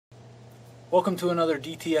Welcome to another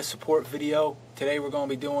DTS support video. Today we're going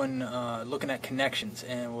to be doing looking at connections,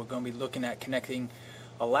 and we're going to be looking at connecting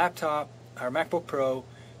a laptop, our MacBook Pro,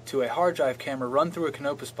 to a hard drive camera run through a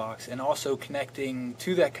Canopus box, and also connecting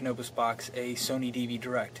to that Canopus box a Sony DV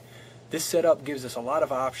Direct. This setup gives us a lot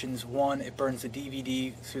of options. One, it burns the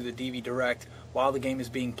DVD through the DV Direct while the game is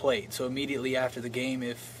being played. So immediately after the game,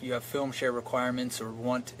 if you have film share requirements or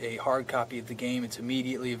want a hard copy of the game, it's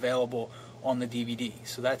immediately available on the DVD.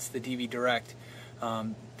 So that's the DV Direct.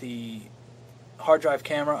 The hard drive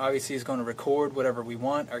camera obviously is going to record whatever we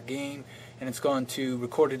want, our game, and it's going to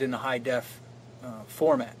record it in a high def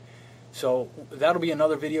format. So that'll be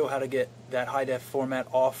another video, how to get that high def format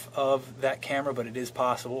off of that camera, but it is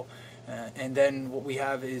possible. And then what we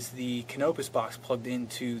have is the Canopus box plugged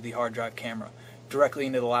into the hard drive camera directly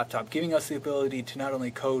into the laptop, giving us the ability to not only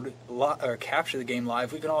code or capture the game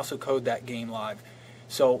live, we can also code that game live.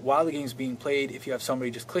 So while the game is being played, if you have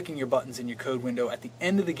somebody just clicking your buttons in your code window, at the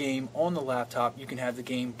end of the game on the laptop, you can have the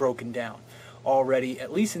game broken down already,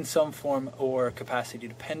 at least in some form or capacity,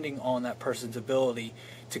 depending on that person's ability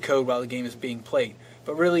to code while the game is being played.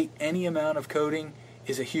 But really, any amount of coding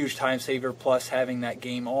is a huge time saver, plus having that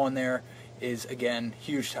game on there is, again,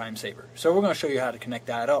 huge time saver. So we're going to show you how to connect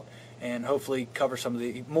that up and hopefully cover some of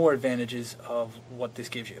the more advantages of what this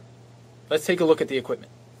gives you. Let's take a look at the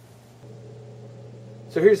equipment.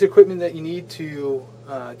 So here's the equipment that you need to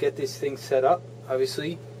get this thing set up.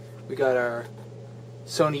 Obviously, we got our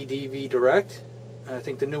Sony DV Direct. I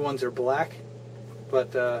think the new ones are black,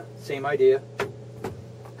 but same idea.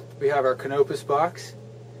 We have our Canopus box.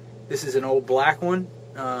 This is an old black one.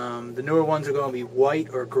 The newer ones are going to be white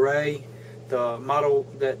or gray. The model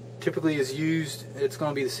that typically is used, it's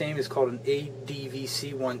going to be the same. It's called an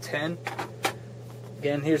ADVC 110.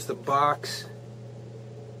 Again, here's the box.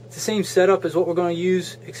 It's the same setup as what we're going to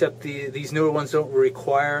use, except these newer ones don't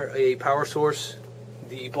require a power source.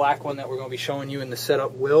 The black one that we're going to be showing you in the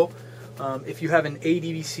setup will. If you have an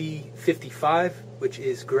ADVC 55, which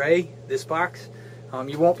is gray, this box,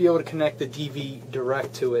 you won't be able to connect the DV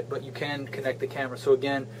Direct to it, but you can connect the camera. So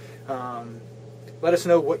again, let us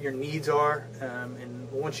know what your needs are,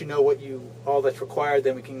 and once you know all that's required,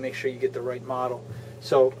 then we can make sure you get the right model.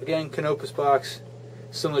 So again, Canopus box,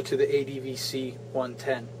 similar to the ADVC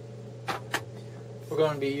 110. We're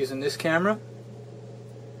going to be using this camera,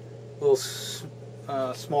 a little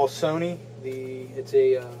small Sony. It's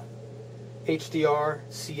a HDR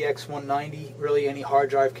CX190. Really, any hard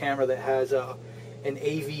drive camera that has an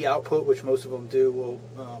AV output, which most of them do,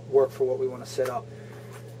 will work for what we want to set up.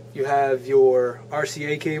 You have your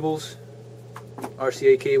RCA cables.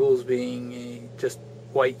 RCA cables being just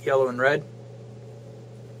white, yellow, and red.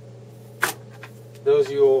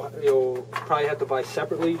 Those you'll probably have to buy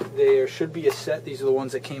separately. There should be a set. These are the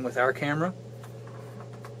ones that came with our camera.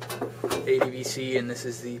 ADVC, and this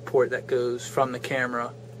is the port that goes from the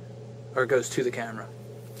camera, or goes to the camera.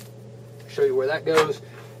 Show you where that goes.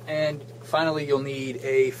 And finally, you'll need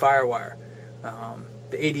a FireWire.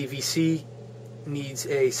 The ADVC needs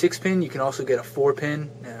a 6-pin. You can also get a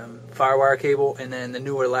 4-pin FireWire cable, and then the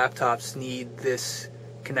newer laptops need this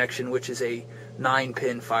connection, which is a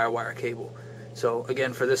 9-pin FireWire cable. So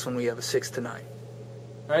again, for this one we have a 6 to 9.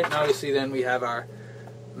 Alright, and obviously then we have our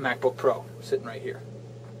MacBook Pro sitting right here.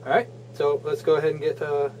 Alright, so let's go ahead and get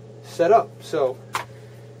set up. So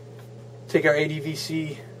take our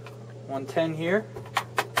ADVC 110 here.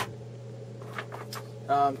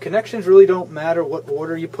 Connections really don't matter what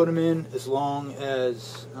order you put them in, as long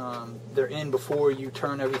as they're in before you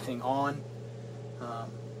turn everything on.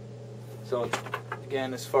 So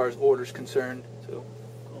again, as far as order is concerned, so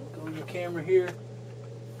go to your camera here,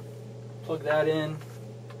 plug that in.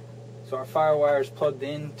 So our FireWire is plugged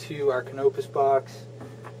into our Canopus box,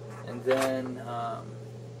 and then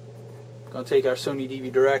going to take our Sony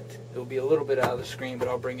DV Direct. It'll be a little bit out of the screen, but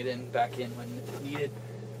I'll bring it back in when needed.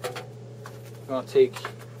 I'm going to take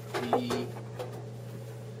the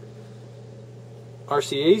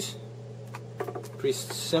RCAs. Pretty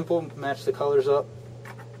simple, match the colors up.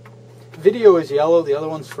 Video is yellow, the other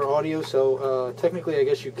one's for audio, so technically I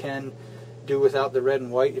guess you can do without the red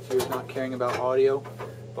and white if you're not caring about audio,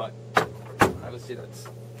 but obviously that's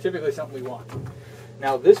typically something we want.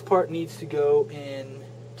 Now this part needs to go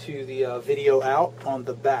into the video out on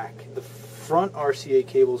the back. The front RCA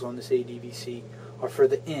cables on this ADVC are for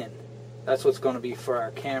the in. That's what's going to be for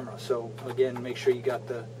our camera. So again, make sure you got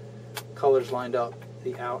the colors lined up.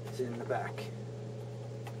 The out is in the back.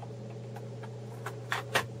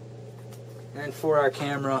 And for our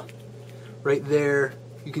camera, right there,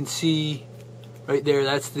 you can see right there,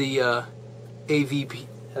 that's the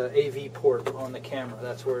AV port on the camera.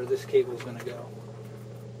 That's where this cable is going to go.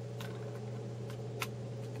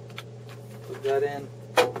 plug that in.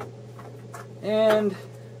 And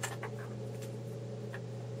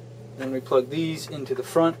then we plug these into the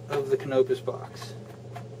front of the Canopus box.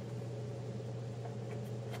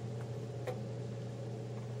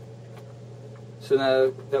 So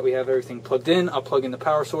now that we have everything plugged in, I'll plug in the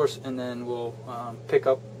power source, and then we'll pick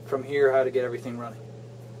up from here how to get everything running.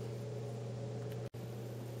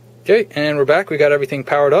 Okay, and we're back. We got everything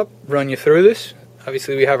powered up. Run you through this.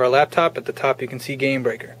 Obviously we have our laptop. At the top you can see Game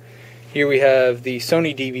Breaker. Here we have the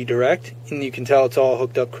Sony DV Direct, and you can tell it's all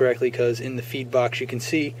hooked up correctly because in the feed box you can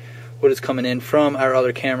see what is coming in from our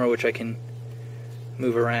other camera, which I can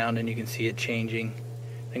move around and you can see it changing,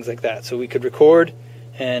 things like that. So we could record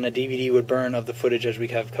and a DVD would burn of the footage as we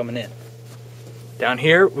have coming in. Down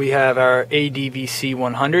here we have our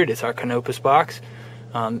ADVC100. It's our Canopus box.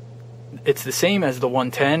 It's the same as the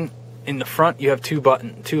 110. In the front you have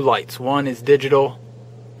two lights. One is digital,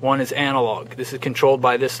 one is analog. This is controlled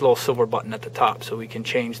by this little silver button at the top, so we can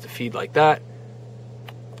change the feed like that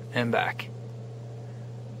and back.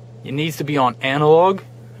 It needs to be on analog.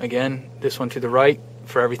 Again, this one to the right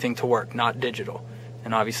for everything to work, not digital.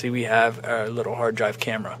 And obviously we have our little hard drive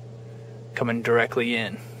camera coming directly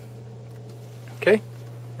in. Okay,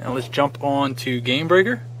 now let's jump on to Game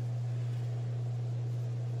Breaker.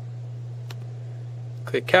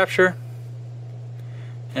 Click capture.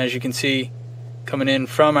 And as you can see, coming in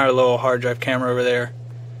from our little hard drive camera over there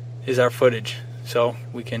is our footage. So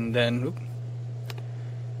we can then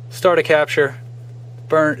start a capture,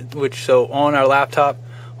 so on our laptop,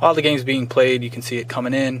 while the game's being played, you can see it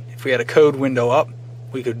coming in. If we had a code window up,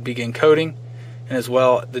 we could begin coding, and as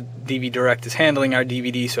well the DV Direct is handling our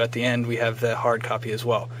DVD, so at the end we have the hard copy as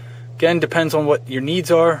well. Again, depends on what your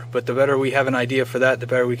needs are, but the better we have an idea for that, the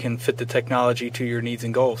better we can fit the technology to your needs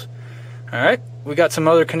and goals. Alright, we got some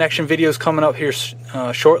other connection videos coming up here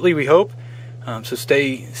shortly, we hope. So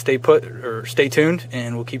stay put, or stay tuned,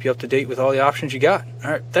 and we'll keep you up to date with all the options you got.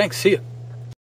 Alright, thanks, see ya.